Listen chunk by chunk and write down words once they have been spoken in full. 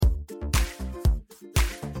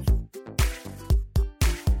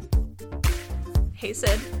Hey,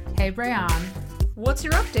 Sid. Hey, Brian. What's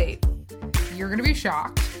your update? You're going to be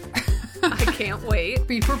shocked. I can't wait.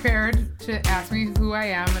 Be prepared to ask me who I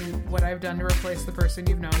am and what I've done to replace the person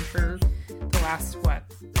you've known for the last,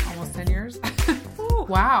 almost 10 years?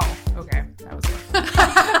 Wow. Okay.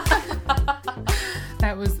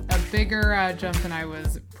 That was a bigger jump than I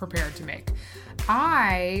was prepared to make.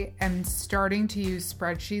 I am starting to use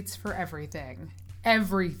spreadsheets for everything.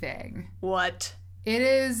 Everything. What? It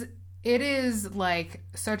is like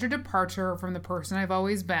such a departure from the person I've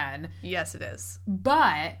always been. Yes, it is.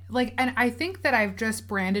 But and I think that I've just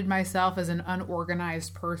branded myself as an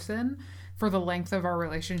unorganized person for the length of our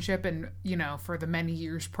relationship and, for the many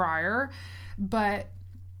years prior. But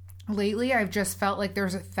lately I've just felt like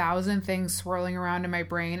there's 1,000 things swirling around in my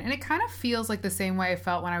brain, and it kind of feels like the same way I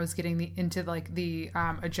felt when I was getting into the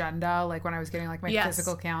agenda, like when I was getting my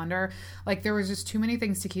physical calendar. Like there was just too many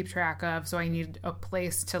things to keep track of, so I needed a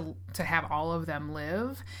place to have all of them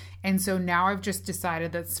live. And so now I've just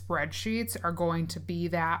decided that spreadsheets are going to be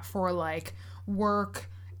that for work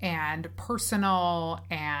and personal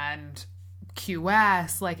and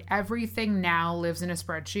QS. Everything now lives in a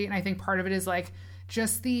spreadsheet, and I think part of it is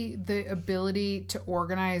just the ability to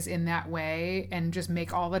organize in that way and just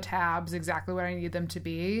make all the tabs exactly what I need them to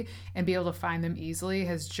be and be able to find them easily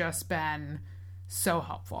has just been so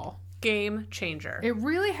helpful. Game changer. It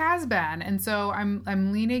really has been. And so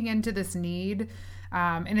I'm leaning into this need.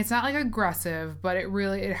 And it's not aggressive, but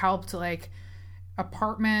it helped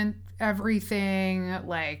apartment everything,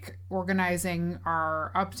 organizing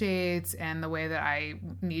our updates and the way that I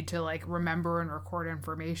need to remember and record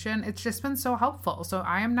information. It's just been so helpful. So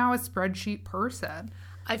I am now a spreadsheet person.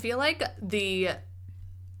 I feel like the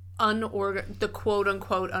quote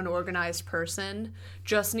unquote unorganized person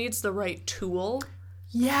just needs the right tool.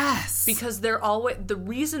 Yes. Because the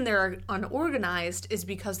reason they're unorganized is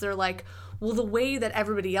because they're well, the way that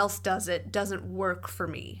everybody else does it doesn't work for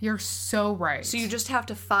me. You're so right. So you just have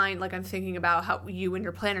to find, I'm thinking about how you and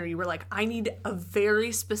your planner, you were I need a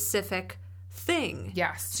very specific thing.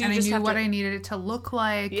 Yes. So and I knew what I needed it to look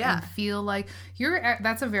like and feel like.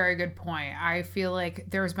 That's a very good point. I feel like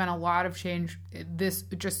there's been a lot of change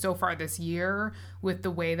just so far this year with the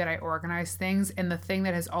way that I organize things. And the thing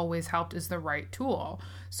that has always helped is the right tool.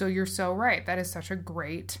 So you're so right. That is such a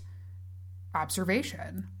great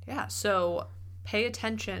observation. Yeah, so pay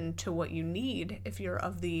attention to what you need if you're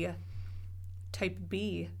of the type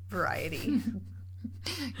B variety.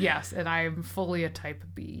 Yes, and I'm fully a type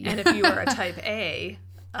B. And if you are a type A,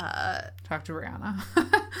 talk to Rihanna.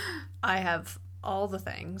 I have all the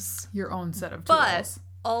things. Your own set of tools. But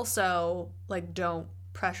also, don't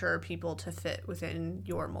pressure people to fit within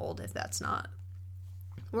your mold if that's not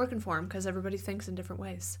working for them, because everybody thinks in different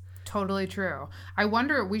ways. Totally true. I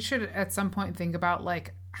wonder, we should at some point think about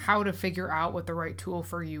how to figure out what the right tool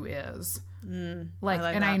for you is.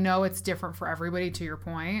 I know it's different for everybody, to your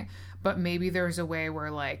point, but maybe there's a way where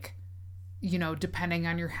depending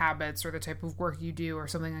on your habits or the type of work you do or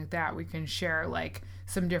something like that, we can share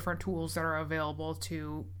some different tools that are available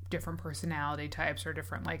to different personality types or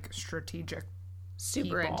different strategic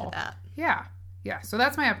Super people. Into that. Yeah. So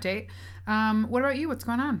that's my update. What about you? What's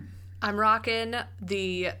going on? I'm rocking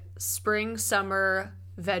the spring summer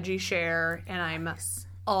veggie share, and I'm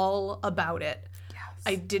all about it. Yes.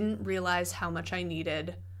 I didn't realize how much I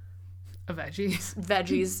needed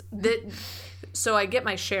veggies. So I get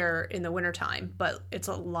my share in the wintertime, but it's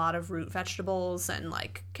a lot of root vegetables and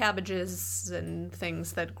cabbages and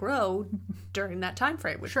things that grow during that time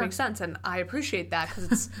frame, which makes sense. And I appreciate that because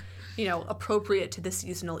it's, appropriate to the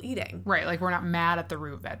seasonal eating. Right. We're not mad at the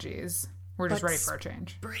root veggies. We're just ready for a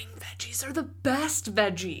change. Spring veggies are the best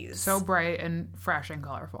veggies. So bright and fresh and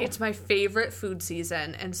colorful. It's my favorite food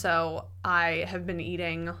season. And so I have been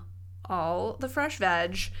eating all the fresh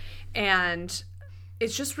veg. And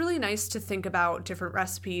it's just really nice to think about different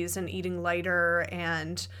recipes and eating lighter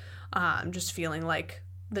and just feeling like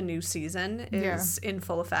the new season is in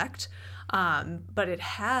full effect. But it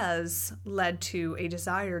has led to a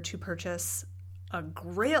desire to purchase a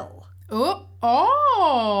grill. Oh!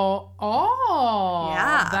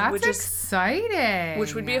 Yeah. That's exciting.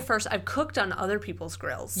 Which would be a first. I've cooked on other people's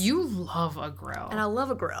grills. You love a grill. And I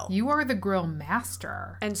love a grill. You are the grill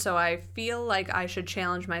master. And so I feel like I should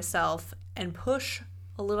challenge myself and push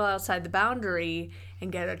a little outside the boundary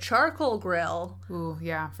and get a charcoal grill. Ooh,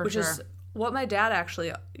 yeah, for which sure. Is what my dad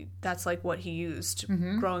actually, that's what he used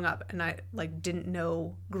growing up, and I didn't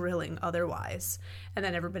know grilling otherwise. And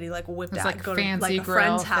then everybody whipped out and go to a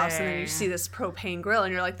friend's house, and then you see this propane grill,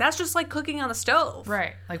 and you're like, that's just like cooking on the stove,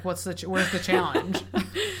 right? Where's the challenge?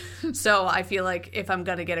 So I feel like if I'm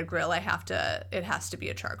gonna get a grill, it has to be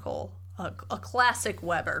a charcoal a classic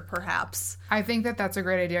Weber, perhaps. I think that that's a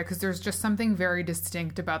great idea because there's just something very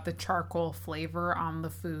distinct about the charcoal flavor on the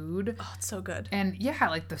food. Oh, it's so good. And yeah,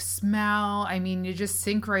 like the smell. I mean, you just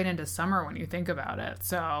sink right into summer when you think about it.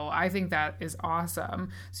 So I think that is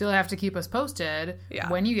awesome. So you'll have to keep us posted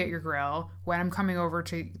when you get your grill, when I'm coming over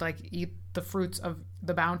to like eat the fruits of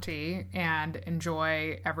the bounty and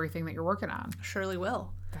enjoy everything that you're working on. Surely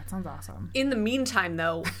will. That sounds awesome. In the meantime,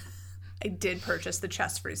 though, I did purchase the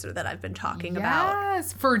chest freezer that I've been talking about.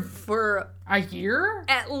 Yes, for a year?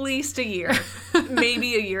 At least a year.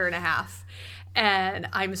 Maybe a year and a half. And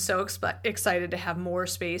I'm so excited to have more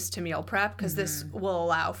space to meal prep because this will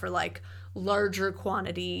allow for like larger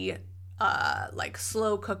quantity, like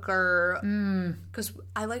slow cooker. Because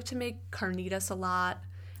I like to make carnitas a lot.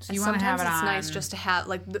 So you want to have it on. Sometimes it's nice just to have,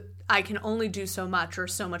 like, I can only do so much or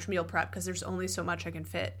so much meal prep because there's only so much I can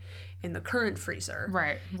fit in the current freezer.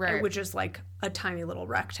 Right. Which is like a tiny little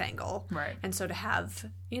rectangle. Right. And so to have,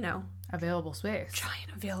 available space.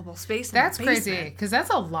 Giant available space in That's the basement. crazy because that's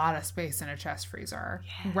a lot of space in a chest freezer.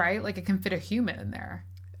 Yeah. Right? Like it can fit a human in there.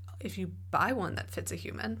 If you buy one that fits a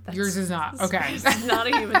human. Yours is not. Okay. It's not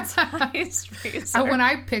a human-sized freezer. When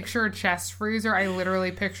I picture a chest freezer, I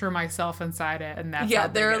literally picture myself inside it, and that's how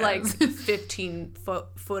big they're it like is.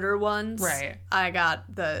 15-footer ones. Right. I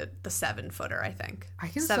got the 7-footer, I think. I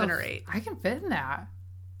can 7 or 8. I can fit in that.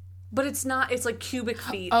 But it's not. It's like cubic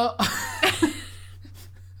feet. Oh.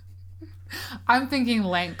 I'm thinking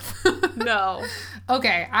length. No.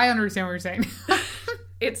 Okay, I understand what you're saying.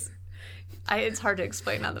 It's hard to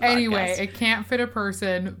explain on the podcast. Anyway, it can't fit a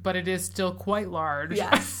person, but it is still quite large.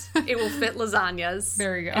 Yes. It will fit lasagnas.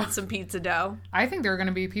 There you go. And some pizza dough. I think there are going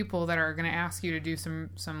to be people that are going to ask you to do some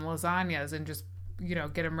lasagnas and just,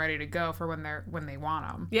 get them ready to go for when they want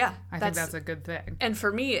them. Yeah. I think that's a good thing. And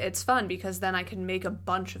for me, it's fun because then I can make a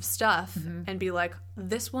bunch of stuff and be like,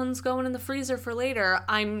 this one's going in the freezer for later.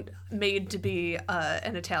 I'm made to be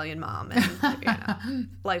an Italian mom and,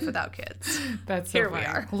 life without kids. That's so Here funny. we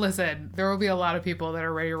are. Listen, there will be a lot of people that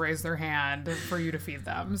are ready to raise their hand for you to feed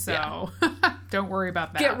them. So don't worry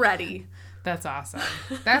about that. Get ready. That's awesome.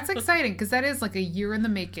 That's exciting because that is like a year in the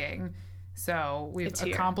making. So we've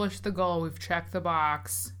accomplished the goal. We've checked the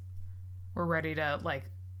box. We're ready to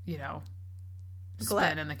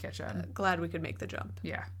spin in the kitchen. Glad we could make the jump.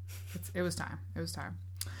 Yeah. It was time. It was time.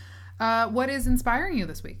 What is inspiring you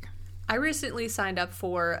this week? I recently signed up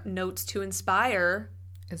for Notes to Inspire.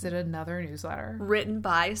 Is it another newsletter? Written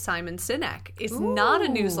by Simon Sinek. It's not a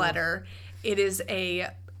newsletter. It is a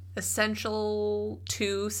essential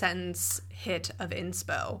 2-sentence hit of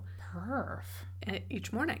inspo. Perf.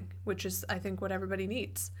 Each morning, which is, I think, what everybody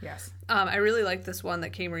needs. Yes. I really like this one that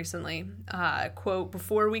came recently. Quote,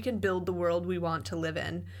 before we can build the world we want to live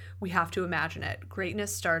in, we have to imagine it.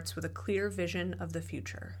 Greatness starts with a clear vision of the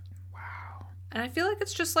future. Wow. And I feel like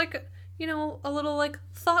it's just like, a little like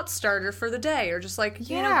thought starter for the day, or just like,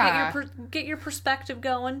 get your perspective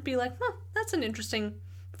going. Be like, that's an interesting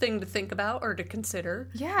thing to think about or to consider.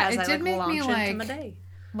 Yeah, as it did make me into my day.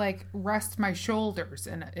 Like rest my shoulders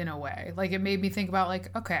in a way. Like it made me think about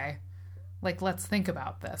like, okay, like let's think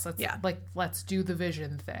about this. Let's do the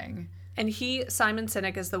vision thing. And Simon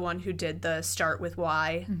Sinek is the one who did the Start With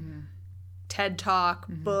Why TED Talk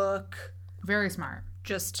book. Very smart.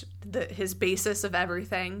 Just his basis of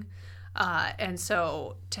everything. And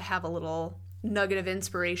so to have a little nugget of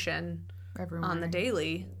inspiration on the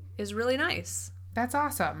daily is really nice. That's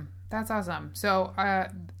awesome. So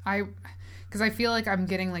because I feel like I'm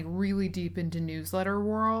getting like really deep into newsletter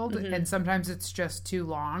world and sometimes it's just too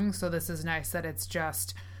long. So this is nice that it's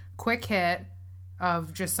just quick hit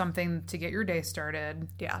of just something to get your day started.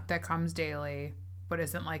 Yeah. That comes daily, but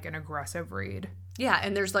isn't like an aggressive read. Yeah.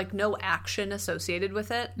 And there's like no action associated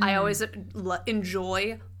with it. I always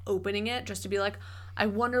enjoy opening it just to be like, I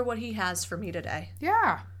wonder what he has for me today.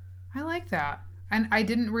 Yeah. I like that. And I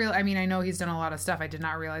didn't I know he's done a lot of stuff. I did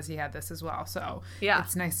not realize he had this as well. So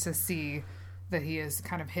it's nice to see that he is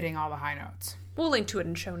kind of hitting all the high notes. We'll link to it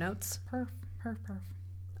in show notes. Perf.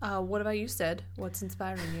 What about you, Sid? What's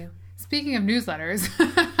inspiring you? Speaking of newsletters,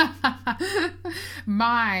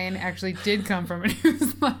 mine actually did come from a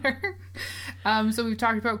newsletter. So we've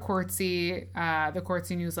talked about Quartzy, the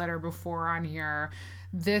Quartzy newsletter before on here.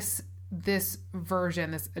 This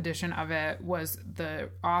version, this edition of it was the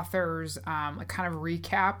author's kind of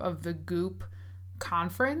recap of the Goop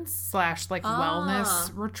conference /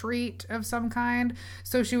 wellness retreat of some kind.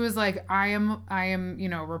 So she was like, I am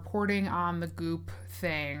reporting on the Goop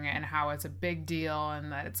thing and how it's a big deal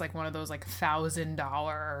and that it's like one of those like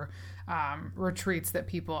 $1,000 retreats that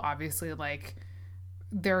people obviously like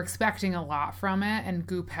they're expecting a lot from it, and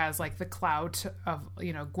Goop has like the clout of,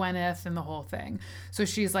 you know, Gwyneth and the whole thing. So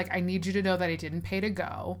she's like, I need you to know that I didn't pay to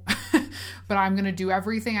go, but I'm going to do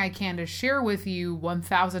everything I can to share with you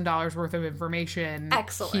 $1,000 worth of information.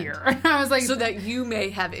 Excellent. Here. And I was like, so that you may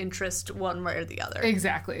have interest one way or the other.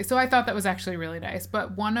 Exactly. So I thought that was actually really nice.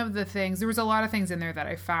 But one of the things, there was a lot of things in there that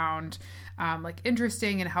I found like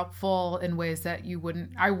interesting and helpful in ways that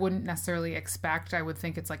I wouldn't necessarily expect. I would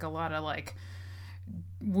think it's like a lot of like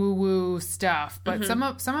woo-woo stuff, but some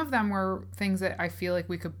of them were things that I feel like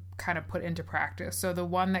we could kind of put into practice. So the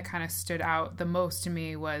one that kind of stood out the most to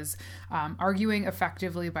me was arguing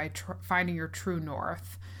effectively by finding your true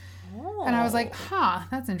north. Oh. And I was like,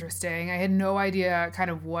 that's interesting. I had no idea kind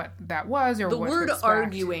of what that was or what to expect. The word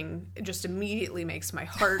arguing just immediately makes my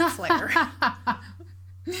heart flare.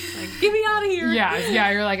 Like, get me out of here.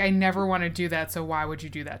 Yeah. You're like, I never want to do that, so why would you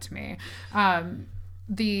do that to me?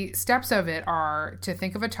 The steps of it are to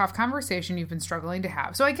think of a tough conversation you've been struggling to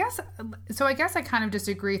have. So I guess I kind of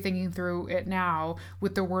disagree thinking through it now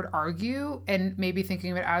with the word argue, and maybe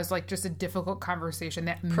thinking of it as like just a difficult conversation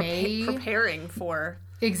that preparing for.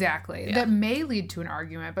 Exactly. Yeah. That may lead to an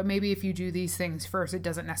argument, but maybe if you do these things first, it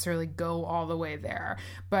doesn't necessarily go all the way there.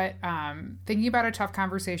 But thinking about a tough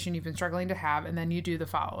conversation you've been struggling to have, and then you do the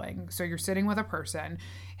following. So you're sitting with a person,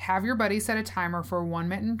 have your buddy set a timer for 1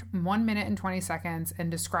 minute and 20 seconds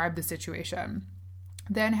and describe the situation.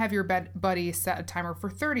 Then have your buddy set a timer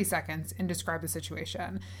for 30 seconds and describe the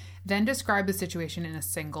situation. Then describe the situation in a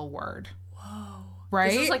single word. Whoa.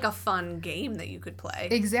 Right? This is like a fun game that you could play.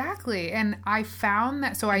 Exactly. And I found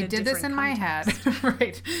that, so I did this in my head,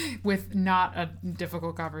 right, with not a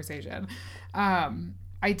difficult conversation.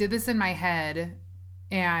 I did this in my head,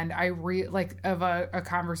 and of a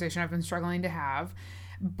conversation I've been struggling to have,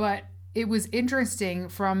 but it was interesting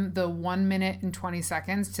from the 1 minute and 20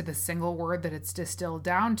 seconds to the single word that it's distilled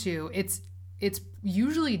down to. It's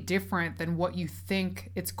usually different than what you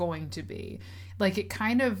think it's going to be. Like, it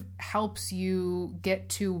kind of helps you get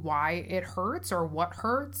to why it hurts or what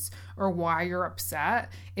hurts or why you're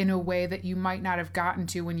upset in a way that you might not have gotten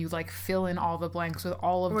to when you like fill in all the blanks with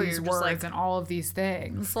all of these words like and all of these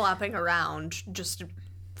things. Flopping around, just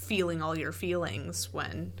feeling all your feelings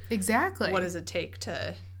when... Exactly. What does it take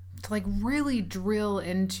to like really drill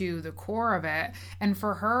into the core of it. And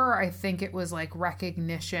for her, I think it was like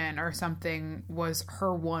recognition or something was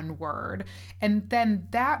her one word. And then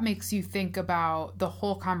that makes you think about the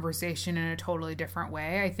whole conversation in a totally different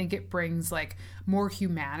way. I think it brings like more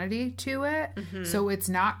humanity to it. Mm-hmm. So it's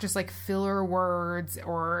not just like filler words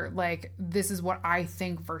or like, this is what I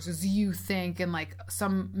think versus you think, and like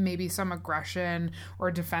maybe some aggression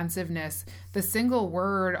or defensiveness. The single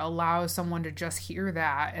word allows someone to just hear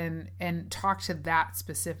that and talk to that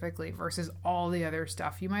specifically versus all the other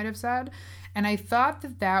stuff you might have said. And I thought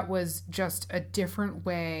that was just a different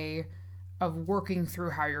way of working through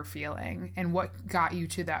how you're feeling and what got you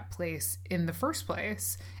to that place in the first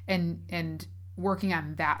place, and working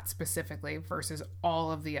on that specifically versus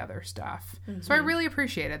all of the other stuff. Mm-hmm. So I really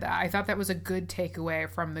appreciated that. I thought that was a good takeaway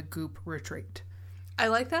from the Goop retreat. I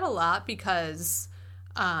like that a lot because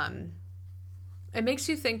it makes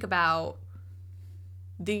you think about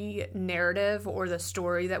the narrative or the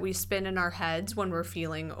story that we spin in our heads when we're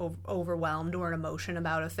feeling overwhelmed or an emotion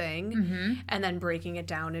about a thing, mm-hmm. and then breaking it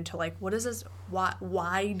down into like, what is this?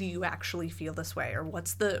 Why do you actually feel this way? Or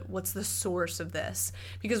what's the source of this?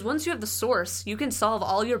 Because once you have the source, you can solve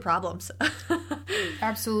all your problems.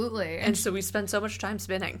 Absolutely. And so we spend so much time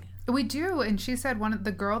spinning. We do. And she said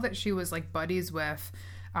the girl that she was like buddies with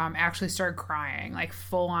actually started crying, like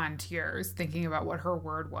full on tears, thinking about what her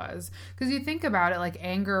word was. Because you think about it, like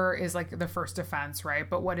anger is like the first defense, right?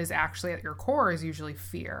 But what is actually at your core is usually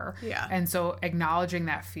fear. Yeah. And so acknowledging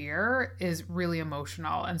that fear is really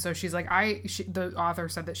emotional. And so she's like, the author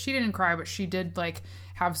said that she didn't cry, but she did like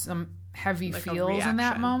have some heavy like feels in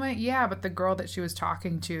that moment. Yeah. But the girl that she was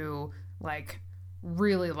talking to, like,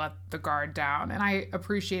 really let the guard down. And I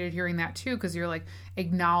appreciated hearing that too, because you're like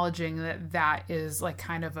acknowledging that is like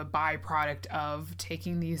kind of a byproduct of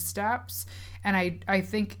taking these steps. And I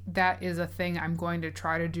think that is a thing I'm going to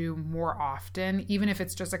try to do more often, even if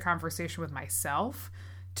it's just a conversation with myself,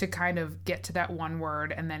 to kind of get to that one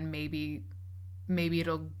word, and then maybe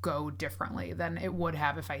it'll go differently than it would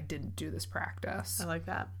have if I didn't do this practice. I like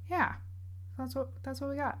that. Yeah. That's what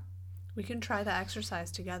we got. We can try the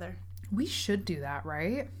exercise together. We should do that,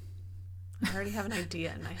 right? I already have an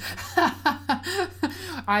idea in my head.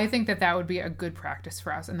 I think that would be a good practice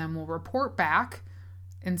for us, and then we'll report back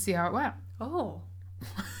and see how it went. Oh.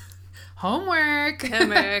 Homework. We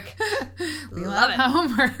love it.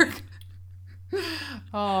 Homework.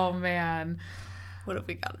 Oh, man. What have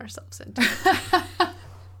we gotten ourselves into?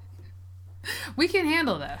 We can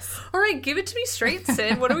handle this. All right, give it to me straight,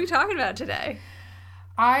 Sid. What are we talking about today?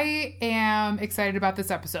 I am excited about this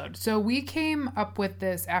episode. So we came up with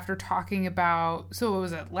this after talking about, so what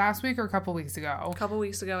was it, last week or a couple weeks ago? A couple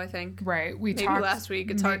weeks ago, I think. Right. Maybe last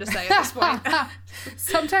week. It's hard to say at this point.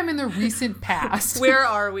 Sometime in the recent past. Where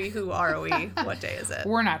are we? Who are we? What day is it?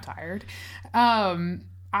 We're not tired.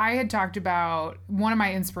 I had talked about one of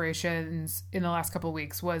my inspirations in the last couple of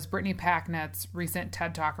weeks was Brittany Packnett's recent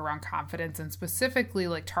TED Talk around confidence, and specifically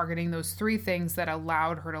like targeting those 3 things that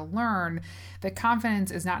allowed her to learn that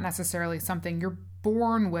confidence is not necessarily something you're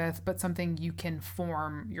born with, but something you can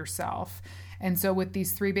form yourself. And so with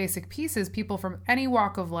these 3 basic pieces, people from any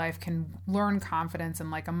walk of life can learn confidence,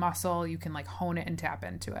 and like a muscle, you can like hone it and tap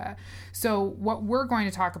into it. So what we're going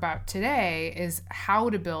to talk about today is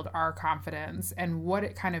how to build our confidence and what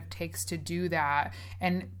it kind of takes to do that.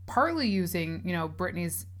 And partly using, you know,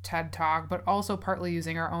 Brittany's TED Talk, but also partly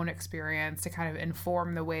using our own experience to kind of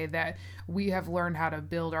inform the way that we have learned how to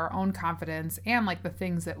build our own confidence and like the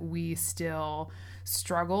things that we still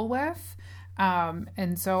struggle with.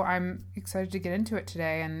 And so I'm excited to get into it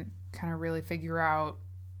today and kind of really figure out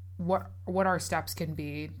what our steps can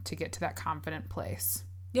be to get to that confident place.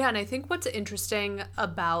 Yeah, and I think what's interesting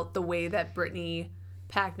about the way that Brittany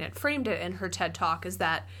Packnett framed it in her TED Talk is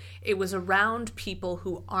that it was around people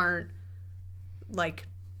who aren't like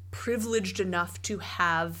privileged enough to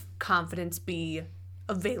have confidence be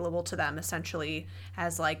available to them essentially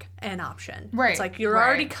as like an option. Right. It's like you're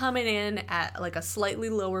already coming in at like a slightly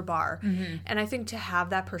lower bar. Mm-hmm. And I think to have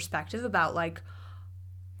that perspective about like,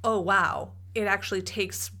 oh wow, it actually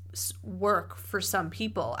takes work for some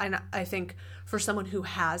people. And I think for someone who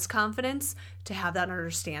has confidence, to have that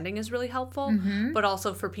understanding is really helpful. Mm-hmm. But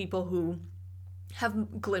also for people who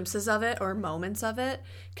have glimpses of it or moments of it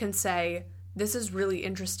can say, this is really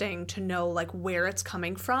interesting to know like where it's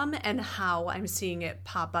coming from and how I'm seeing it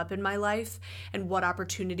pop up in my life and what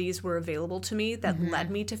opportunities were available to me that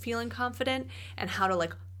led me to feeling confident, and how to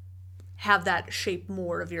like have that shape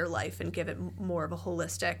more of your life and give it more of a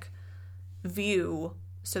holistic view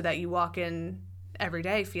so that you walk in every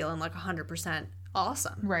day feeling like 100%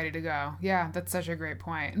 awesome. Ready to go. Yeah, that's such a great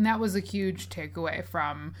point. And that was a huge takeaway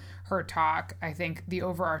from her talk. I think the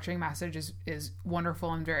overarching message is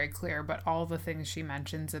wonderful and very clear, but all the things she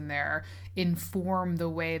mentions in there inform the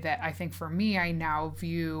way that I think for me, I now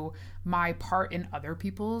view my part in other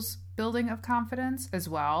people's building of confidence as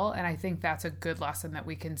well. And I think that's a good lesson that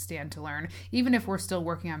we can stand to learn. Even if we're still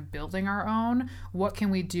working on building our own, what can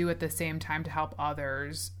we do at the same time to help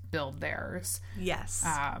others build theirs? Yes.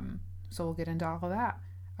 So we'll get into all of that.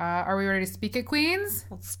 Are we ready to speak it, Queens?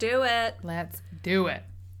 Let's do it. Let's do it.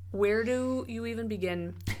 Where do you even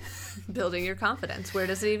begin building your confidence? Where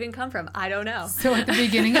does it even come from? I don't know. So at the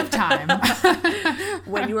beginning of time.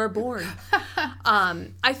 When you are born.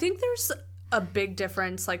 I think there's a big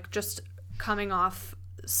difference, like just coming off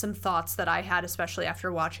some thoughts that I had, especially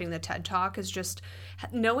after watching the TED Talk, is just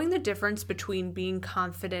knowing the difference between being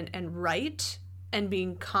confident and right and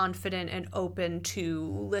being confident and open to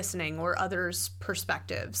listening or others'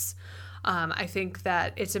 perspectives. I think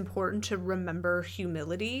that it's important to remember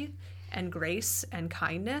humility and grace and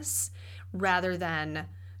kindness rather than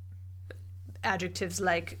adjectives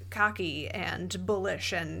like cocky and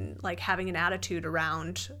bullish and like having an attitude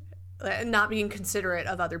around not being considerate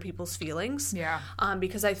of other people's feelings. Yeah.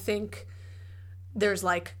 Because I think there's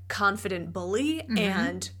like confident bully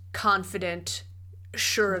and confident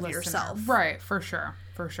sure of yourself. Right, for sure.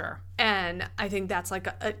 And I think that's like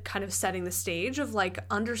a kind of setting the stage of like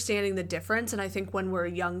understanding the difference. And I think when we're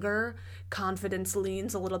younger, confidence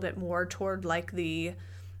leans a little bit more toward like the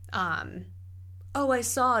oh, I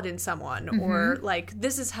saw it in someone, or like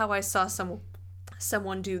this is how I saw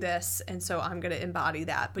someone do this, and so I'm going to embody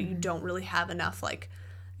that. But you don't really have enough like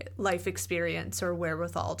life experience or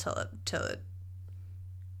wherewithal to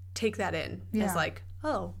take that in as like,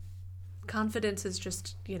 oh, confidence is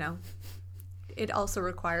just, you know, it also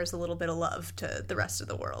requires a little bit of love to the rest of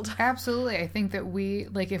the world. Absolutely. I think that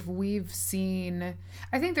if we've seen,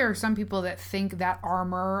 I think there are some people that think that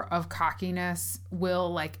armor of cockiness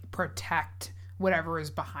will like protect whatever is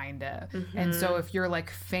behind it. Mm-hmm. And so if you're like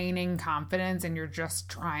feigning confidence and you're just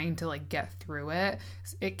trying to like get through it,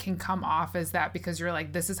 it can come off as that because you're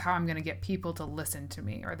like, this is how I'm going to get people to listen to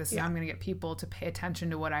me, or this is how I'm going to get people to pay attention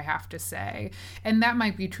to what I have to say. And that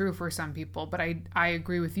might be true for some people, but I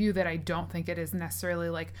agree with you that I don't think it is necessarily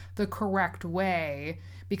like the correct way,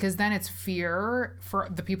 because then it's fear for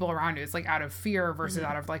the people around you. It's like out of fear versus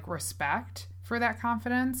out of like respect for that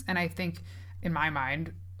confidence. And I think in my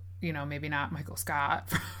mind, maybe not Michael Scott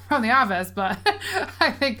from The Office, but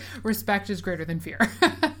I think respect is greater than fear.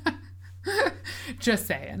 Just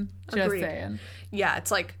saying. Agreed. Just saying. Yeah,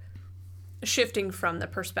 it's like shifting from the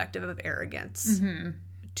perspective of arrogance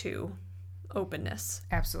to openness.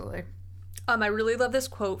 Absolutely. I really love this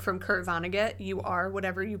quote from Kurt Vonnegut, "You are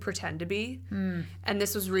whatever you pretend to be." And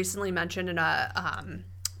this was recently mentioned in a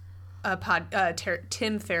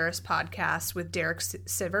Tim Ferriss podcast with Derek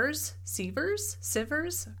Sivers.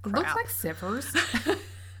 Crap. Looks like Sivers.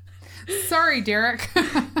 Sorry, Derek.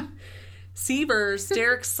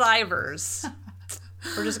 Derek Sivers.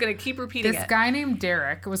 We're just going to keep repeating This guy named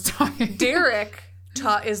Derek was talking. Derek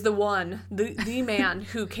is the man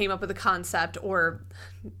who came up with the concept or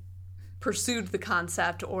pursued the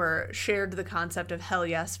concept or shared the concept of hell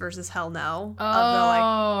yes versus hell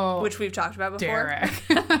no. Which we've talked about before. Derek.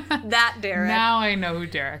 That Derek. Now I know who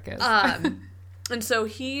Derek is. And so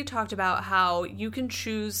he talked about how you can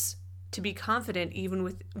choose to be confident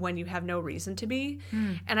even when you have no reason to be.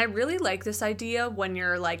 And I really like this idea when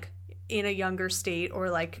you're like in a younger state or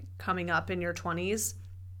like coming up in your 20s.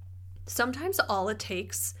 Sometimes all it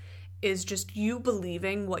takes is just you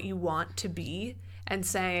believing what you want to be and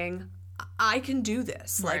saying, I can do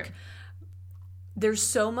this. Right. Like, there's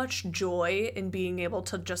so much joy in being able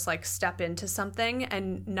to just like step into something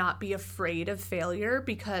and not be afraid of failure,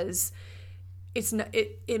 because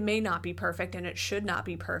it may not be perfect and it should not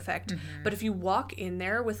be perfect. But if you walk in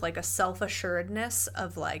there with like a self-assuredness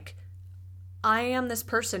of like, I am this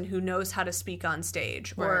person who knows how to speak on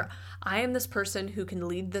stage, right. or I am this person who can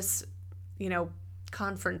lead this,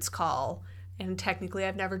 conference call. And technically,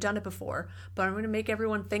 I've never done it before, but I'm going to make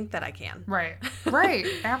everyone think that I can. Right. Right.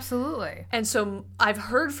 Absolutely. And so I've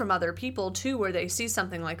heard from other people, too, where they see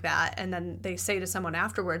something like that, and then they say to someone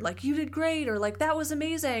afterward, like, you did great, or like, that was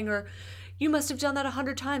amazing, or you must have done that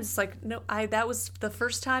 100 times. It's like, no, that was the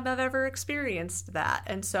first time I've ever experienced that.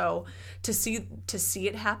 And so to see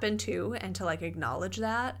it happen, too, and to, like, acknowledge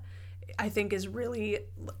that, I think is really,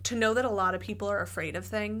 to know that a lot of people are afraid of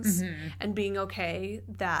things and being okay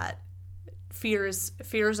that fear is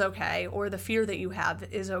okay, or the fear that you have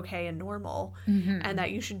is okay and normal, and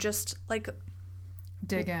that you should just like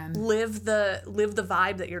dig in, live the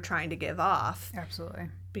vibe that you're trying to give off. Absolutely.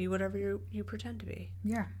 Be whatever you pretend to be.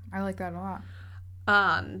 Yeah, I like that a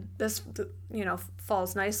lot. This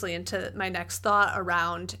falls nicely into my next thought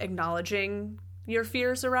around acknowledging your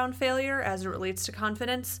fears around failure as it relates to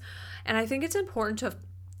confidence. And I think it's important to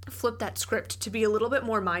flip that script to be a little bit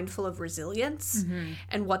more mindful of resilience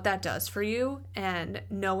and what that does for you, and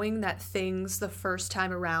knowing that things the first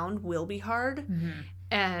time around will be hard,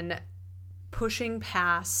 and pushing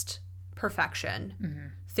past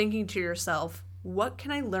perfection, thinking to yourself, what can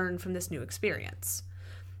I learn from this new experience?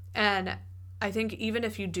 And I think even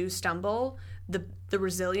if you do stumble, the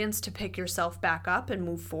resilience to pick yourself back up and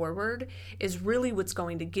move forward is really what's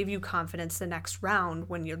going to give you confidence the next round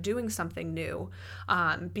when you're doing something new,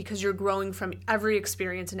 because you're growing from every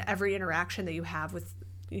experience and every interaction that you have with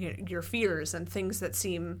your fears and things that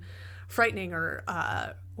seem frightening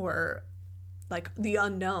or like the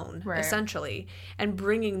unknown, right. Essentially, and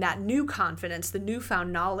bringing that new confidence, the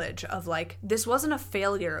newfound knowledge of like, this wasn't a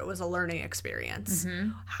failure, it was a learning experience.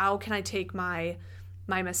 How can I take my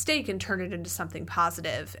mistake and turn it into something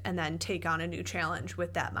positive, and then take on a new challenge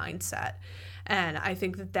with that mindset? And I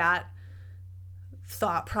think that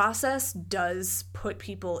thought process does put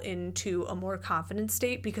people into a more confident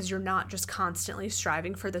state, because you're not just constantly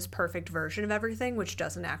striving for this perfect version of everything, which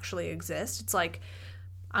doesn't actually exist. It's like,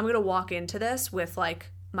 I'm going to walk into this with like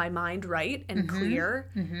my mind right and clear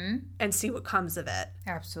and see what comes of it.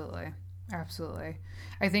 Absolutely.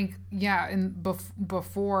 I think, yeah, and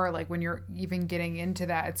before, like when you're even getting into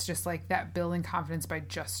that, it's just like that building confidence by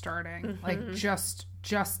just starting. Like just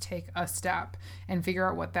take a step and figure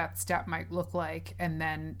out what that step might look like, and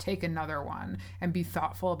then take another one and be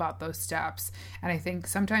thoughtful about those steps. And I think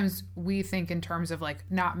sometimes we think in terms of like,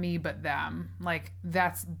 not me but them. Like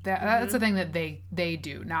that's the thing that they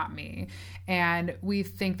do, not me. And we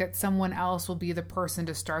think that someone else will be the person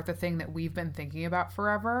to start the thing that we've been thinking about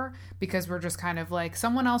forever, because we're just kind of like,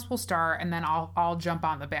 someone else will start and then I'll jump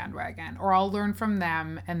on the bandwagon, or I'll learn from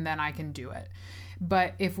them and then I can do it.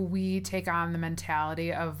 But if we take on the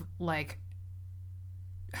mentality of like,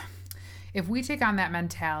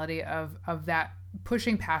 of that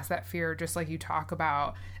pushing past that fear, just like you talk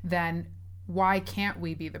about, then why can't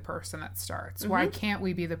we be the person that starts? Why can't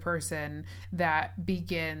we be the person that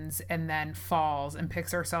begins and then falls and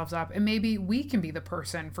picks ourselves up? And maybe we can be the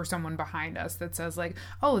person for someone behind us that says like,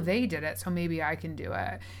 oh, they did it, so maybe I can do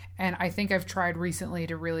it. And I think I've tried recently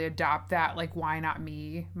to really adopt that like, why not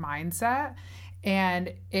me mindset.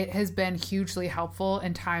 And it has been hugely helpful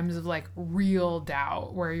in times of like real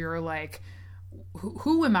doubt where you're like,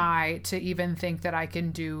 who am I to even think that I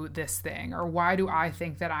can do this thing? Or why do I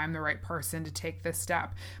think that I'm the right person to take this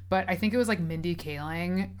step? But I think it was like Mindy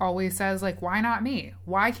Kaling always says, like, why not me?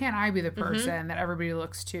 Why can't I be the person that everybody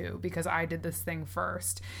looks to because I did this thing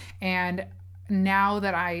first? And now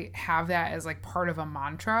that I have that as like part of a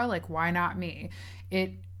mantra, like, why not me?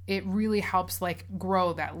 It really helps like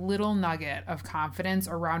grow that little nugget of confidence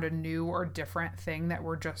around a new or different thing that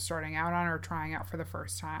we're just starting out on or trying out for the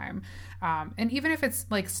first time. And even if it's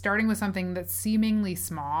like starting with something that's seemingly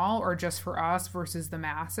small or just for us versus the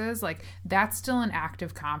masses, like that's still an act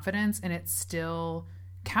of confidence and it still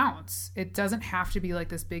counts. It doesn't have to be like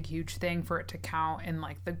this big, huge thing for it to count in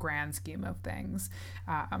like the grand scheme of things.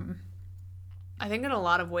 I think in a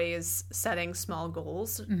lot of ways, setting small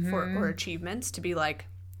goals or achievements to be like,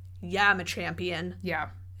 yeah, I'm a champion. Yeah.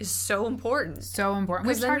 Is so important. So important.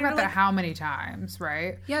 We've talked about that how many times,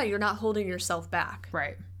 right? Yeah, you're not holding yourself back.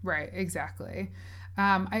 Right, exactly.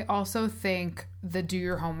 I also think the do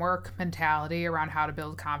your homework mentality around how to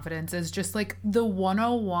build confidence is just like the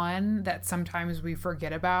 101 that sometimes we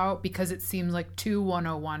forget about because it seems like too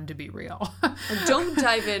 101 to be real. Don't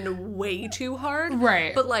dive in way too hard.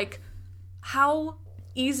 Right. But like, how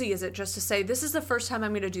easy is it just to say, this is the first time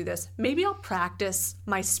I'm going to do this? Maybe I'll practice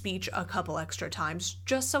my speech a couple extra times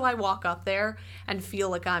just so I walk up there and feel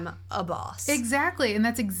like I'm a boss. Exactly. And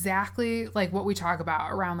that's exactly like what we talk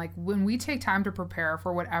about around like when we take time to prepare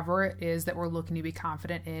for whatever it is that we're looking to be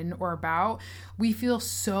confident in or about, we feel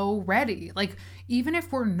so ready. Like even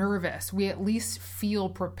if we're nervous, we at least feel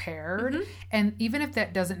prepared. And even if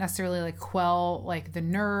that doesn't necessarily like quell like the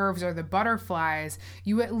nerves or the butterflies,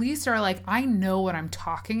 you at least are like, I know what I'm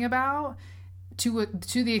talking about to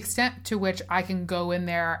the extent to which I can go in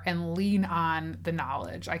there and lean on the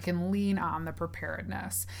knowledge. I can lean on the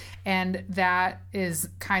preparedness. And that is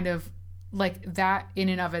kind of like that in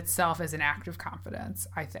and of itself is an act of confidence,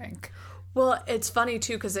 I think. Well, it's funny,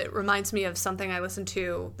 too, because it reminds me of something I listened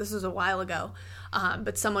to, this was a while ago,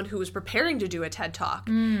 but someone who was preparing to do a TED Talk.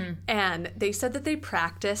 And they said that they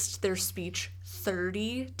practiced their speech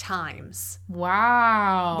 30 times.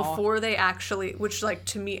 Wow. Before they actually, which, like,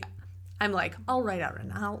 to me, I'm like, I'll write out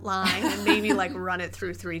an outline and maybe, like, run it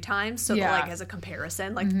through 3 times. So, that, like, as a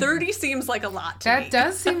comparison, like, 30 seems like a lot to me. That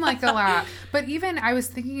does seem like a lot. But even I was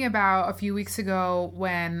thinking about a few weeks ago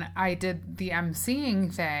when I did the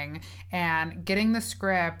emceeing thing and getting the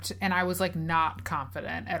script, and I was, like, not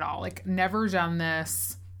confident at all. Like, never done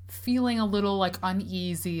this. Feeling a little like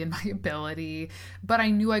uneasy in my ability, but I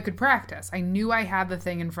knew I could practice. I knew I had the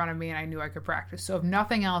thing in front of me and I knew I could practice. So if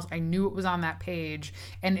nothing else, I knew it was on that page.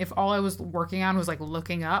 And if all I was working on was like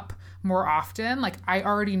looking up more often, like I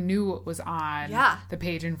already knew it was on the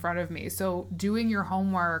page in front of me. So doing your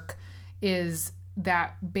homework is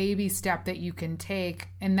that baby step that you can take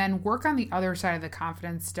and then work on the other side of the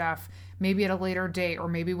confidence stuff, maybe at a later date, or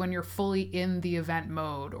maybe when you're fully in the event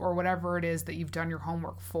mode or whatever it is that you've done your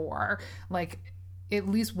homework for. Like at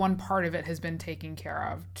least one part of it has been taken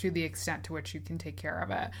care of to the extent to which you can take care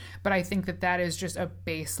of it. But I think that is just a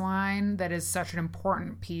baseline that is such an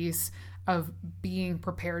important piece of being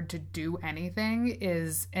prepared to do anything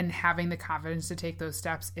and having the confidence to take those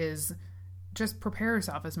steps is just prepare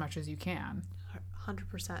yourself as much as you can.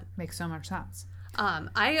 100%. Makes so much sense.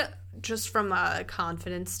 I just from a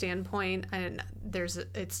confidence standpoint, and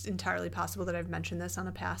it's entirely possible that I've mentioned this on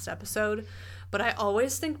a past episode, but I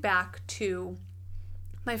always think back to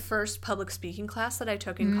my first public speaking class that I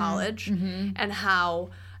took in college and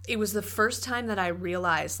how it was the first time that I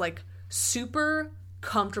realized like super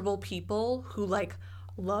comfortable people who like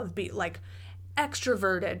love like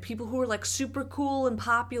extroverted people who are like super cool and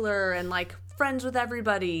popular and like friends with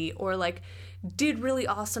everybody or like did really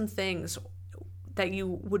awesome things that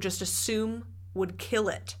you would just assume would kill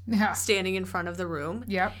it standing in front of the room.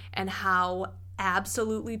 Yep. And how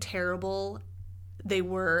absolutely terrible they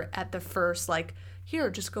were at the first, like,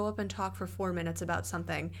 here, just go up and talk for 4 minutes about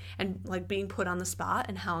something, and like being put on the spot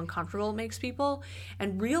and how uncomfortable it makes people,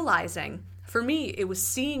 and realizing, for me, it was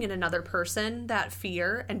seeing in another person that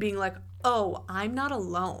fear and being like, oh, I'm not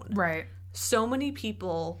alone. Right. So many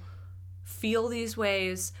people feel these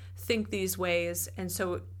ways, think these ways, and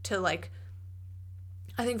so to like,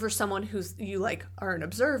 I think for someone who's, you like are an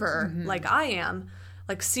observer like I am,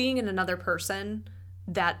 like seeing in another person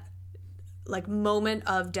that like moment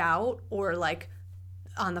of doubt or like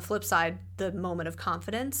on the flip side the moment of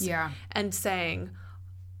confidence and saying,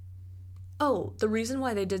 oh, the reason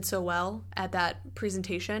why they did so well at that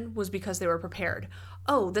presentation was because they were prepared.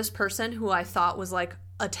 Oh, this person who I thought was like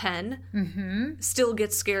a 10 still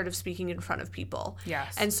gets scared of speaking in front of people.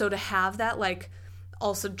 Yes. And so to have that, like,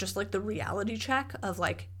 also just like the reality check of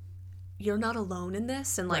like, you're not alone in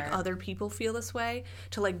this, and like other people feel this way,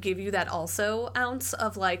 to like give you that also ounce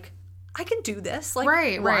of like, I can do this. Like,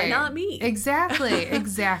 why not me? Exactly.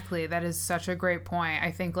 That is such a great point.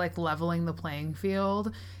 I think like leveling the playing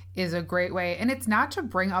field is a great way. And it's not to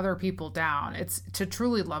bring other people down. It's to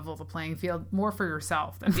truly level the playing field more for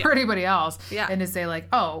yourself than for anybody else. Yeah. And to say like,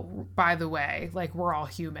 oh, by the way, like we're all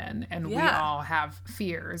human and we all have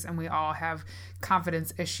fears and we all have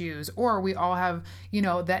confidence issues, or we all have, you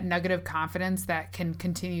know, that nugget of confidence that can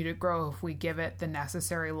continue to grow if we give it the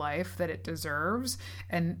necessary life that it deserves.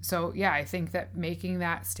 And so, yeah, I think that making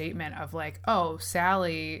that statement of like, oh,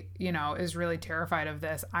 Sally, you know, is really terrified of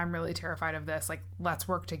this. I'm really terrified of this. Like, let's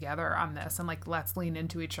work together on this, and like, let's lean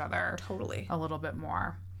into each other totally a little bit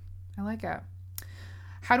more. I like it.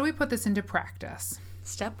 How do we put this into practice?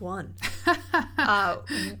 Step 1.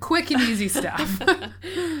 Quick and easy stuff.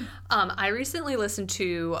 I recently listened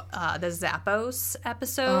to the Zappos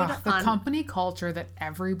episode. The company culture that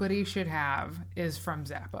everybody should have is from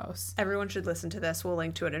Zappos. Everyone should listen to this. We'll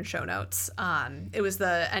link to it in show notes. It was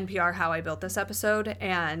the NPR How I Built This episode,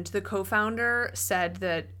 and the co-founder said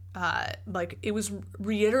that like it was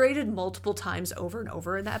reiterated multiple times over and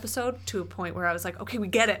over in the episode, to a point where I was like, okay, we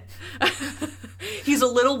get it. He's a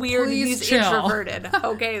little weird. Please he's chill. Introverted.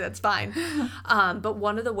 Okay, that's fine. But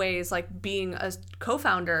one of the ways, like, being a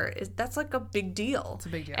co-founder that's like a big deal. It's a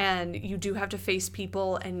big deal. And you do have to face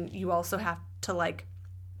people, and you also have to like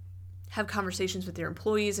have conversations with your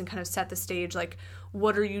employees and kind of set the stage, like,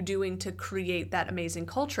 what are you doing to create that amazing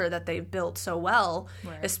culture that they've built so well,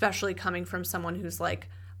 especially coming from someone who's like,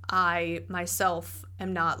 I myself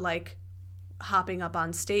am not like hopping up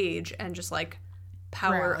on stage and just like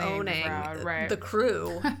power owning the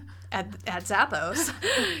crew at Zappos.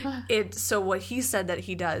 So what he said that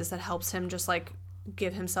he does that helps him just like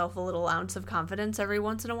give himself a little ounce of confidence every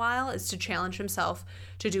once in a while is to challenge himself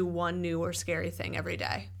to do one new or scary thing every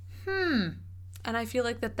day. And I feel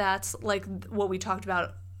like that's like what we talked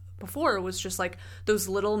about before, was just like those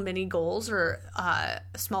little mini goals or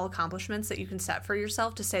small accomplishments that you can set for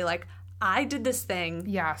yourself to say like, I did this thing.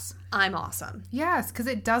 Yes. I'm awesome. Yes, because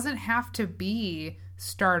it doesn't have to be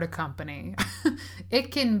start a company.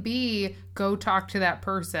 It can be go talk to that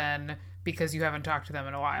person because you haven't talked to them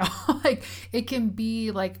in a while. Like, it can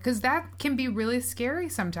be like, because that can be really scary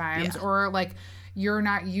sometimes. Or like, you're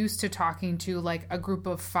not used to talking to like a group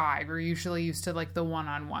of 5. You're usually used to like the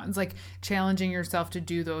one-on-ones. Like, challenging yourself to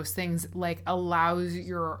do those things like allows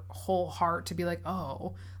your whole heart to be like,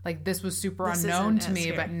 oh, like this was super unknown to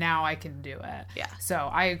me, but now I can do it. Yeah. So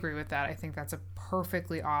I agree with that. I think that's a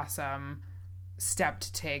perfectly awesome step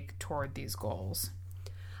to take toward these goals.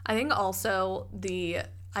 I think also the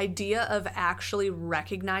idea of actually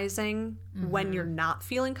recognizing when you're not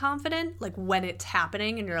feeling confident, like when it's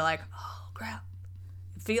happening and you're like, oh crap,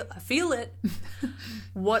 I feel it.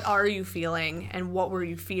 What are you feeling and what were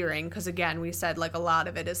you fearing? Because again, we said like a lot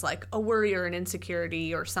of it is like a worry or an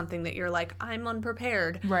insecurity or something that you're like, I'm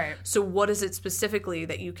unprepared. Right. So what is it specifically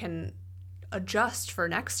that you can adjust for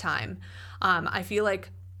next time? I feel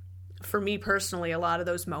like for me personally, a lot of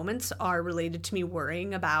those moments are related to me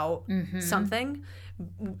worrying about something,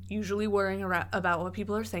 usually worrying about what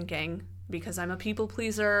people are thinking. Because I'm a people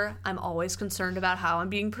pleaser, I'm always concerned about how I'm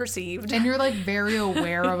being perceived. And you're like very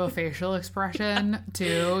aware of a facial expression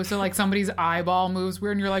too. So like somebody's eyeball moves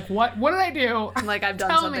weird and you're like, what did I do? I'm like, I've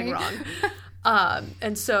done something wrong.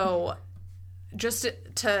 And so just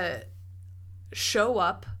to show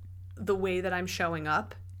up the way that I'm showing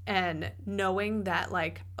up, and knowing that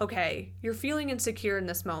like, okay, you're feeling insecure in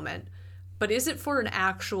this moment, but is it for an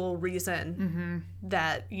actual reason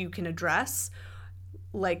that you can address?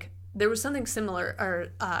 Like, there was something similar or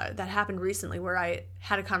that happened recently where I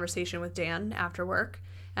had a conversation with Dan after work,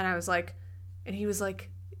 and I was like, and he was like,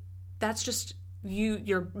 that's just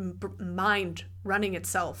your mind running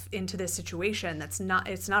itself into this situation. It's not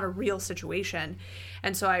a real situation.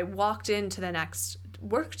 And so I walked into the next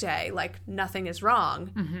work day like nothing is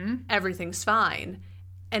wrong, everything's fine,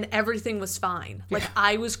 and everything was fine. Like,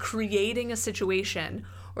 I was creating a situation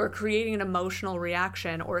or creating an emotional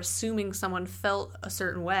reaction or assuming someone felt a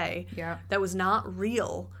certain way that was not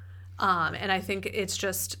real. And I think it's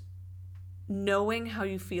just knowing how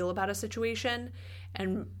you feel about a situation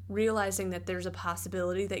and realizing that there's a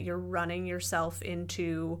possibility that you're running yourself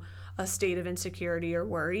into a state of insecurity or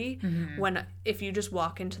worry when if you just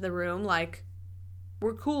walk into the room like,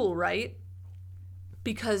 we're cool, right?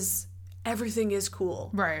 Because everything is cool.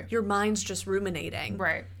 Right. Your mind's just ruminating.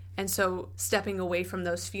 Right. And so stepping away from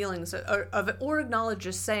those feelings or acknowledge,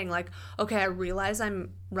 just saying like, okay, I realize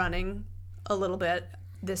I'm running a little bit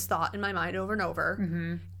this thought in my mind over and over.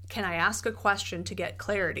 Mm-hmm. Can I ask a question to get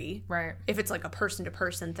clarity? Right. If it's like a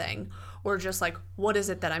person-to-person thing, or just like, what is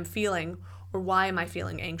it that I'm feeling, or why am I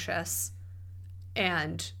feeling anxious?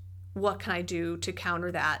 And what can I do to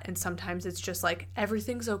counter that? And sometimes it's just like,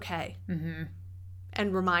 everything's okay. Mm-hmm.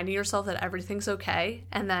 And reminding yourself that everything's okay,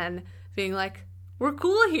 and then being like, we're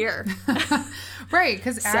cool here. Right,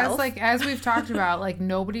 because as we've talked about, like,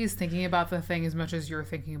 nobody's thinking about the thing as much as you're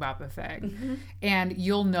thinking about the thing. Mm-hmm. And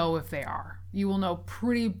you'll know if they are. You will know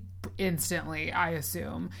pretty instantly, I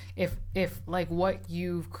assume, if like what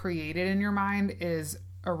you've created in your mind is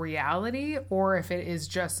a reality or if it is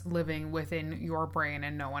just living within your brain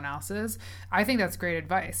and no one else's. I think that's great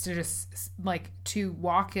advice, to just like to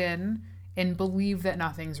walk in and believe that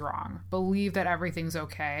nothing's wrong, believe that everything's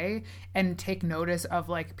okay, and take notice of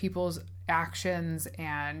like people's actions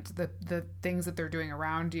and the things that they're doing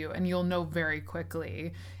around you. And you'll know very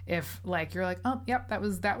quickly if like you're like, oh yep, that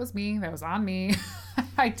was me, that was on me.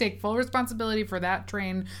 I take full responsibility for that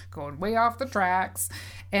train going way off the tracks.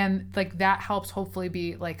 And like that helps hopefully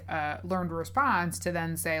be like a learned response to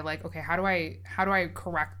then say like, okay, how do I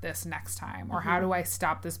correct this next time? Or how do I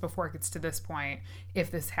stop this before it gets to this point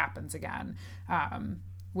if this happens again?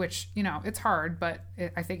 Which, you know, it's hard, but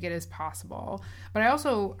I think it is possible. But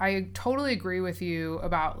I totally agree with you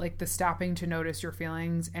about like the stopping to notice your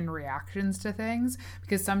feelings and reactions to things,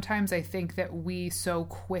 because sometimes I think that we so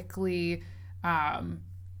quickly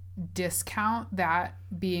discount that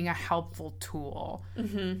being a helpful tool.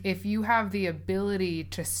 Mm-hmm. If you have the ability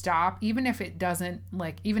to stop, even if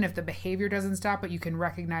the behavior doesn't stop, but you can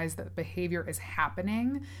recognize that behavior is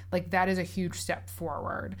happening, like that is a huge step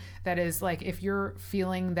forward. That is like, if you're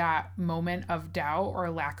feeling that moment of doubt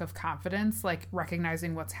or lack of confidence, like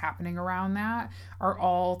recognizing what's happening around that are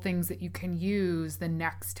all things that you can use the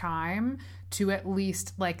next time to at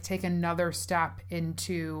least like take another step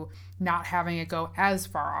into not having it go as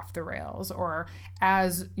far off the rails or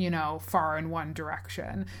as, you know, far in one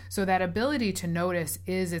direction. So that ability to notice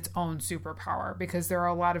is its own superpower, because there are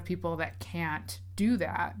a lot of people that can't do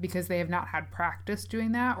that because they have not had practice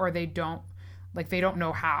doing that, or they don't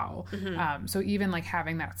know how. Mm-hmm. So even like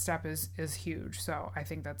having that step is huge. So I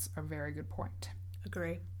think that's a very good point.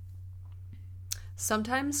 Agree.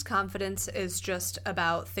 Sometimes confidence is just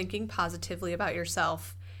about thinking positively about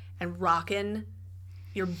yourself and rocking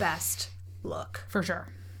your best look. For sure.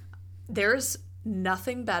 There's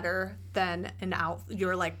nothing better than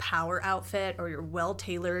your like power outfit or your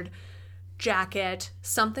well-tailored jacket,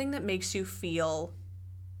 something that makes you feel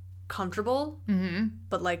comfortable, mm-hmm.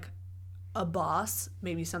 but like a boss,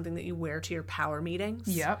 maybe something that you wear to your power meetings.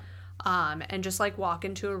 Yep. And just like walk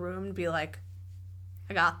into a room and be like,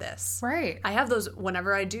 I got this. Right. I have those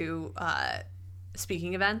whenever I do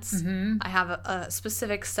speaking events. Mm-hmm. I have a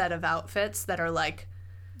specific set of outfits that are like,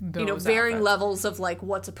 varying outfits. Levels of like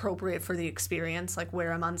what's appropriate for the experience, like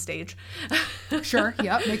where I'm on stage. Sure.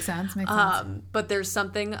 Yep. Makes sense. But there's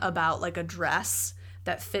something about like a dress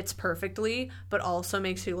that fits perfectly, but also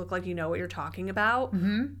makes you look like you know what you're talking about,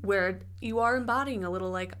 mm-hmm. where you are embodying a little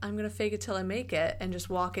like, I'm going to fake it till I make it, and just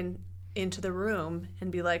walk into the room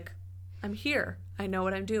and be like, I'm here. I know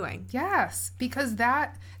what I'm doing. Yes, because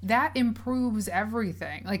that improves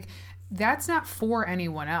everything. Like, that's not for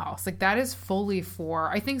anyone else. Like, that is fully for,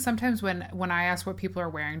 I think sometimes when I ask what people are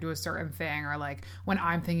wearing to a certain thing, or like when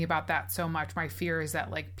I'm thinking about that so much, my fear is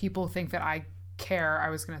that like people think that I care. I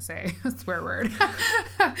was going to say a swear word.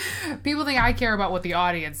 People think I care about what the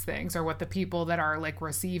audience thinks or what the people that are like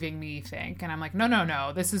receiving me think. And I'm like,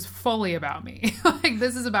 no. This is fully about me. Like,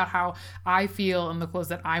 this is about how I feel in the clothes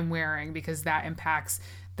that I'm wearing, because that impacts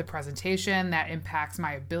the presentation, that impacts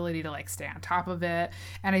my ability to like stay on top of it.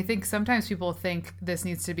 And I think sometimes people think this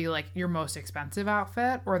needs to be like your most expensive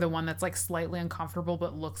outfit, or the one that's like slightly uncomfortable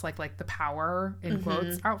but looks like the power in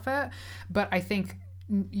quotes outfit. But I think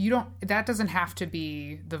that doesn't have to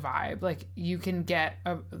be the vibe. Like, you can get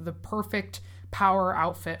the perfect power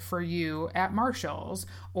outfit for you at Marshall's,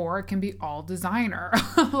 or it can be all designer.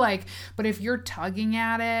 Like, but if you're tugging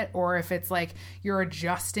at it, or if it's like you're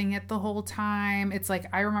adjusting it the whole time, it's like,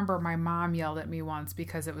 I remember my mom yelled at me once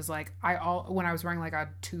because it was like when I was wearing like a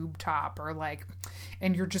tube top, or like,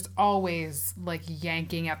 and you're just always like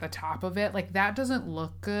yanking at the top of it, like that doesn't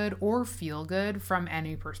look good or feel good from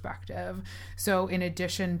any perspective. So in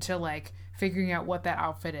addition to like figuring out what that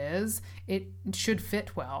outfit is, it should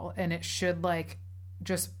fit well, and it should like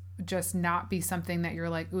just not be something that you're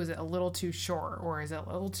like, ooh, is it a little too short, or is it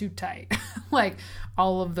a little too tight? Like,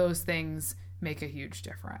 all of those things make a huge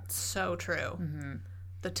difference. So true. Mm-hmm.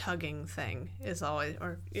 the tugging thing is always,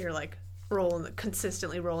 or you're like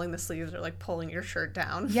consistently rolling the sleeves or like pulling your shirt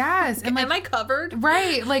down. Yes. And like, am I covered?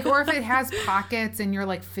 Right. Like, or if it has pockets and you're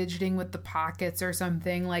like fidgeting with the pockets or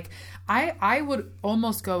something, like I would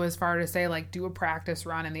almost go as far to say like do a practice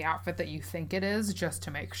run in the outfit that you think it is, just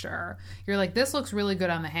to make sure. You're like, this looks really good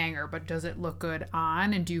on the hanger, but does it look good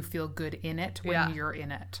on? And do you feel good in it when you're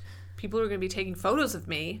in it? People are going to be taking photos of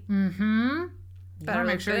me. Mm-hmm. You better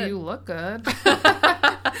make sure you look good.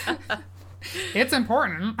 It's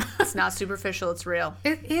important. It's not superficial. It's real.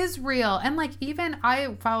 It is real. And like, even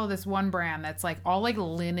I follow this one brand that's like all like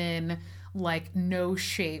linen, like no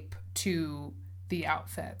shape to the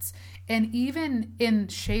outfits. And even in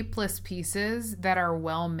shapeless pieces that are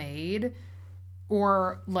well made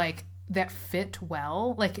or like that fit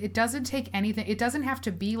well, like it doesn't take anything. It doesn't have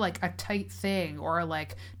to be like a tight thing or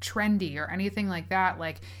like trendy or anything like that.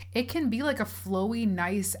 Like it can be like a flowy,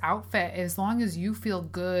 nice outfit as long as you feel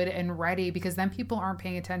good and ready, because then people aren't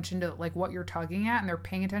paying attention to like what you're tugging at, and they're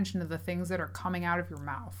paying attention to the things that are coming out of your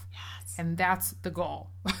mouth. Yes. And that's the goal.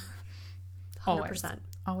 100%.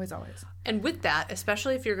 Always. And with that,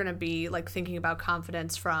 especially if you're going to be like thinking about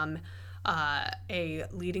confidence from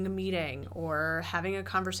leading a meeting or having a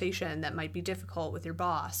conversation that might be difficult with your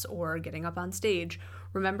boss or getting up on stage,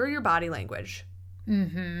 remember your body language.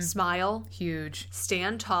 Mm-hmm. Smile. Huge.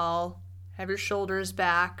 Stand tall. Have your shoulders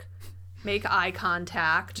back. Make eye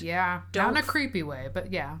contact. Yeah. Not in a creepy way,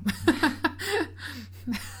 but yeah.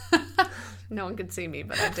 No one could see me,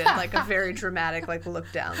 but I did like a very dramatic, like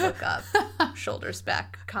look down, look up, shoulders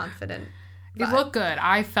back, confident. You look good.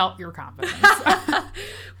 I felt your confidence.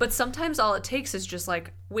 But sometimes all it takes is just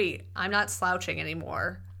like, wait, I'm not slouching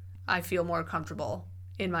anymore. I feel more comfortable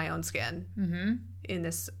in my own skin in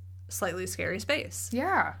this slightly scary space.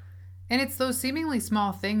 Yeah. And it's those seemingly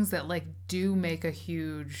small things that like do make a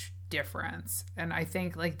huge difference. And I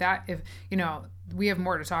think like that, if, you know, we have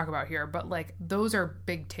more to talk about here, but like those are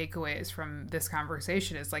big takeaways from this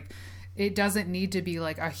conversation, is like, it doesn't need to be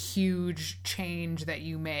like a huge change that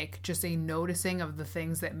you make, just a noticing of the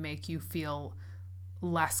things that make you feel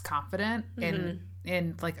less confident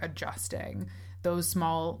in like adjusting. Those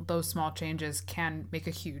small changes can make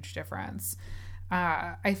a huge difference.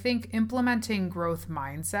 I think implementing growth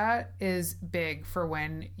mindset is big for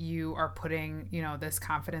when you are putting, you know, this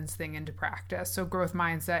confidence thing into practice. So growth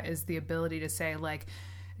mindset is the ability to say like,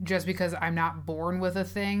 just because I'm not born with a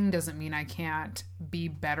thing doesn't mean I can't be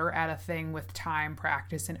better at a thing with time,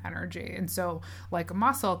 practice, and energy. And so like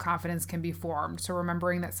muscle confidence can be formed. So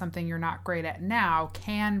remembering that something you're not great at now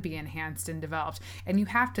can be enhanced and developed. And you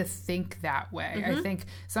have to think that way. I think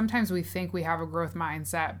sometimes we think we have a growth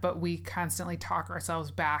mindset, but we constantly talk ourselves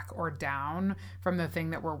back or down from the thing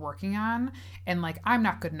that we're working on. And like, I'm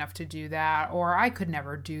not good enough to do that, or I could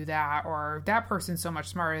never do that, or that person's so much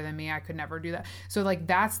smarter than me, I could never do that. So like,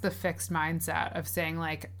 that's the fixed mindset of saying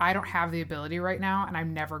like, I don't have the ability right now and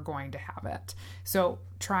I'm never going to have it. So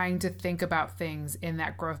trying to think about things in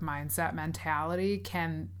that growth mindset mentality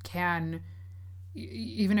can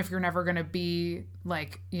even if you're never going to be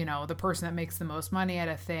like, you know, the person that makes the most money at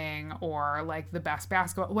a thing or like the best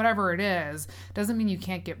basketball, whatever it is, doesn't mean you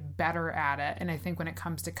can't get better at it. And I think when it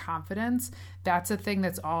comes to confidence, that's a thing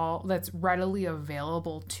that's readily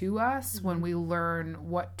available to us when we learn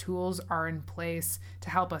what tools are in place to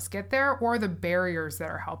help us get there, or the barriers that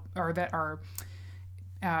are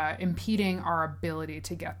impeding our ability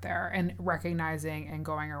to get there, and recognizing and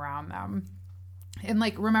going around them. And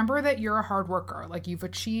like, remember that you're a hard worker. Like, you've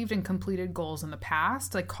achieved and completed goals in the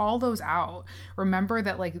past. Like, call those out. Remember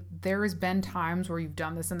that like there has been times where you've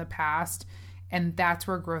done this in the past, and that's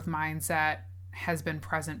where growth mindset has been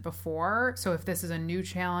present before. So if this is a new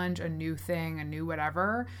challenge, a new thing, a new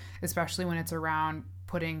whatever, especially when it's around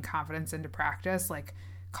putting confidence into practice, like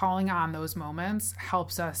calling on those moments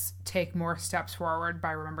helps us take more steps forward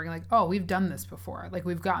by remembering like, oh, we've done this before. Like,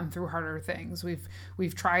 we've gotten through harder things.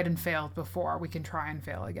 We've tried and failed before. We can try and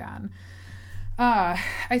fail again.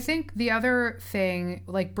 I think the other thing,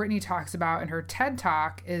 like Brittany talks about in her TED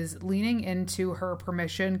Talk, is leaning into her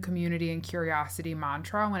permission, community, and curiosity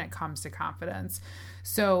mantra when it comes to confidence.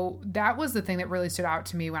 So that was the thing that really stood out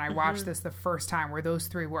to me when I watched this the first time, were those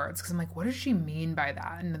three words. Because I'm like, what does she mean by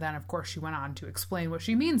that? And then, of course, she went on to explain what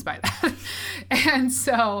she means by that. And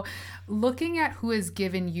so looking at who has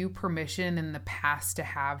given you permission in the past to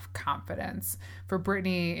have confidence. For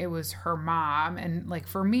Brittany, it was her mom. And like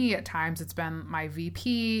for me, at times, it's been my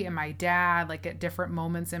VP and my dad, like at different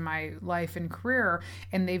moments in my life and career.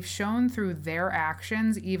 And they've shown through their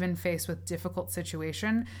actions, even faced with difficult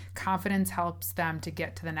situation, confidence helps them to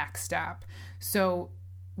get to the next step. So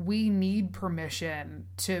we need permission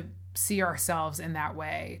to see ourselves in that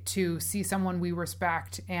way, to see someone we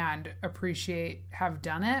respect and appreciate have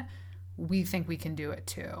done it, we think we can do it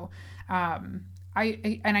too.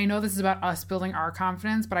 I know this is about us building our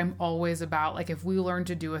confidence, but I'm always about, like, if we learn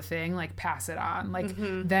to do a thing, like, pass it on, like,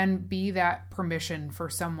 then be that permission for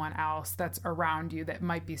someone else that's around you that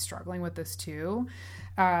might be struggling with this too.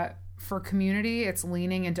 For community, it's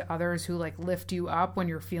leaning into others who, like, lift you up when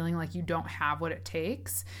you're feeling like you don't have what it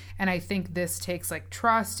takes. And I think this takes, like,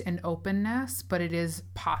 trust and openness, but it is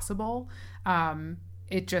possible.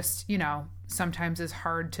 It just, sometimes is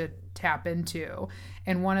hard to tap into.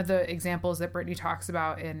 And one of the examples that Brittany talks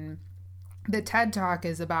about in the TED Talk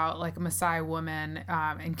is about, like, a Maasai woman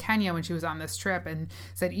in Kenya when she was on this trip, and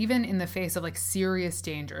said even in the face of, like, serious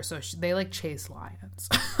danger, so they, like, chase lions.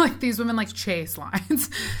 Like, these women, like, chase lions.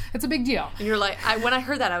 It's a big deal. And you're like, when I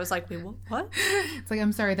heard that, I was like, wait, what? It's like,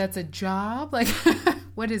 I'm sorry, that's a job? Like,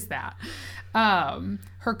 what is that?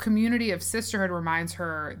 Her community of sisterhood reminds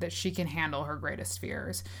her that she can handle her greatest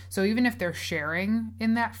fears. So even if they're sharing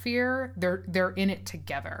in that fear, they're in it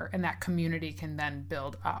together, and that community can then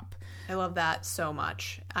build up. I love that so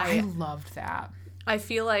much. I loved that. I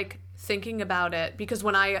feel like thinking about it, because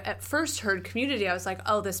when I at first heard community, I was like,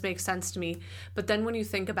 oh, this makes sense to me. But then when you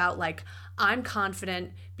think about, like, I'm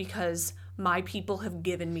confident because my people have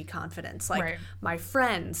given me confidence. Like, right. My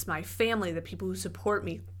friends, my family, the people who support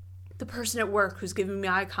me, the person at work who's giving me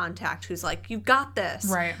eye contact, who's like, you got this.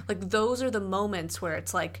 Right. Like, those are the moments where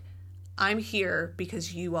it's like, I'm here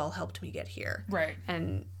because you all helped me get here. Right.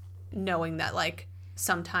 And knowing that, like,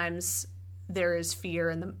 sometimes there is fear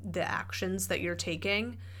in the actions that you're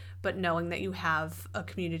taking, but knowing that you have a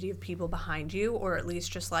community of people behind you, or at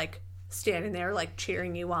least just, like, standing there, like,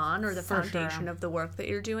 cheering you on, or the foundation of the work that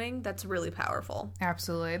you're doing, that's really powerful.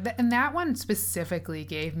 Absolutely. And that one specifically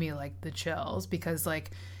gave me, like, the chills, because, like,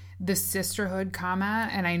 the sisterhood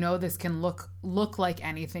comment, and I know this can look like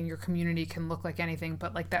anything, your community can look like anything,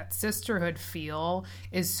 but, like, that sisterhood feel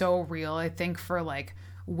is so real, I think, for, like,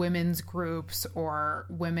 women's groups or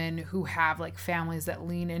women who have, like, families that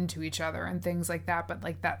lean into each other and things like that. But,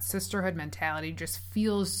 like, that sisterhood mentality just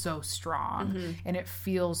feels so strong, and it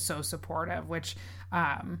feels so supportive, which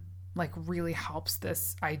like, really helps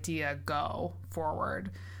this idea go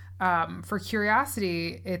forward. For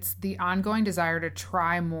curiosity, it's the ongoing desire to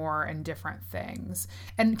try more and different things.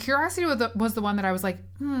 And curiosity was the one that I was like,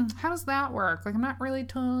 how does that work? Like, I'm not really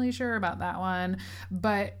totally sure about that one.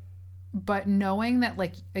 But knowing that,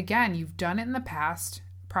 like, again, you've done it in the past,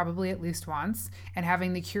 probably at least once, and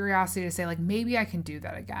having the curiosity to say, like, maybe I can do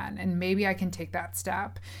that again, and maybe I can take that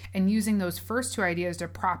step, and using those first two ideas to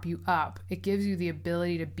prop you up, it gives you the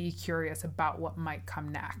ability to be curious about what might come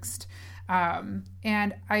next.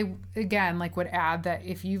 And I, again, like, would add that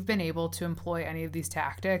if you've been able to employ any of these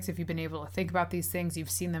tactics, if you've been able to think about these things, you've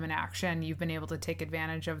seen them in action, you've been able to take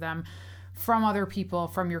advantage of them from other people,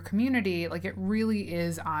 from your community, like, it really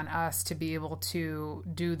is on us to be able to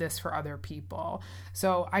do this for other people.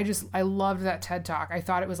 So I loved that TED Talk. I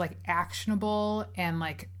thought it was, like, actionable and,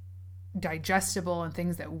 like, digestible, and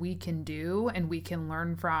things that we can do and we can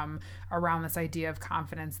learn from around this idea of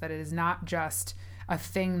confidence, that it is not just a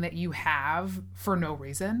thing that you have for no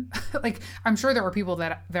reason. Like, I'm sure there are people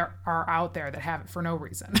that are out there that have it for no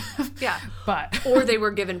reason. Yeah. But or they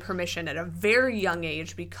were given permission at a very young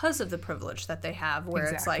age because of the privilege that they have, where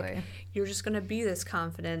Exactly. It's like, you're just going to be this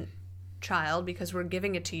confident child because we're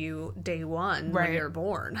giving it to you day one when you're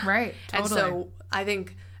born. Right. Totally. And so I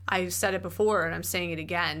think I've said it before and I'm saying it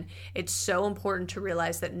again. It's so important to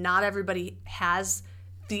realize that not everybody has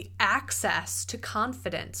the access to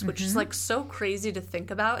confidence, which is, like, so crazy to think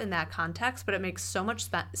about in that context, but it makes so much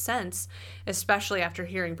sense, especially after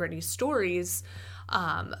hearing Brittany's stories,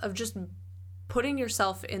 of just putting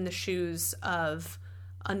yourself in the shoes of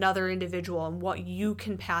another individual and what you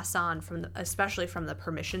can pass on especially from the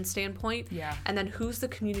permission standpoint. Yeah. And then who's the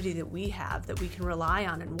community that we have that we can rely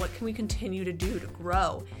on, and what can we continue to do to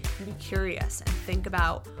grow and be curious and think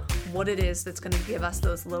about what it is that's going to give us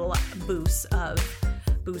those little boosts of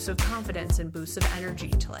confidence and boosts of energy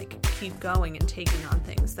to, like, keep going and taking on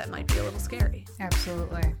things that might be a little scary.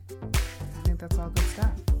 Absolutely. I think that's all good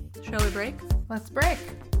stuff. Shall we break? Let's break.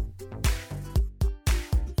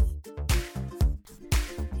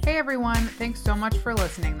 Hey everyone, thanks so much for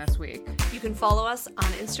listening this week. You can follow us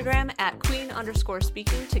on Instagram at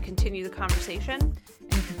queen_speaking to continue the conversation.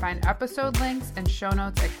 And you can find episode links and show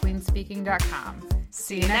notes at queenspeaking.com.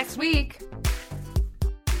 See you next week.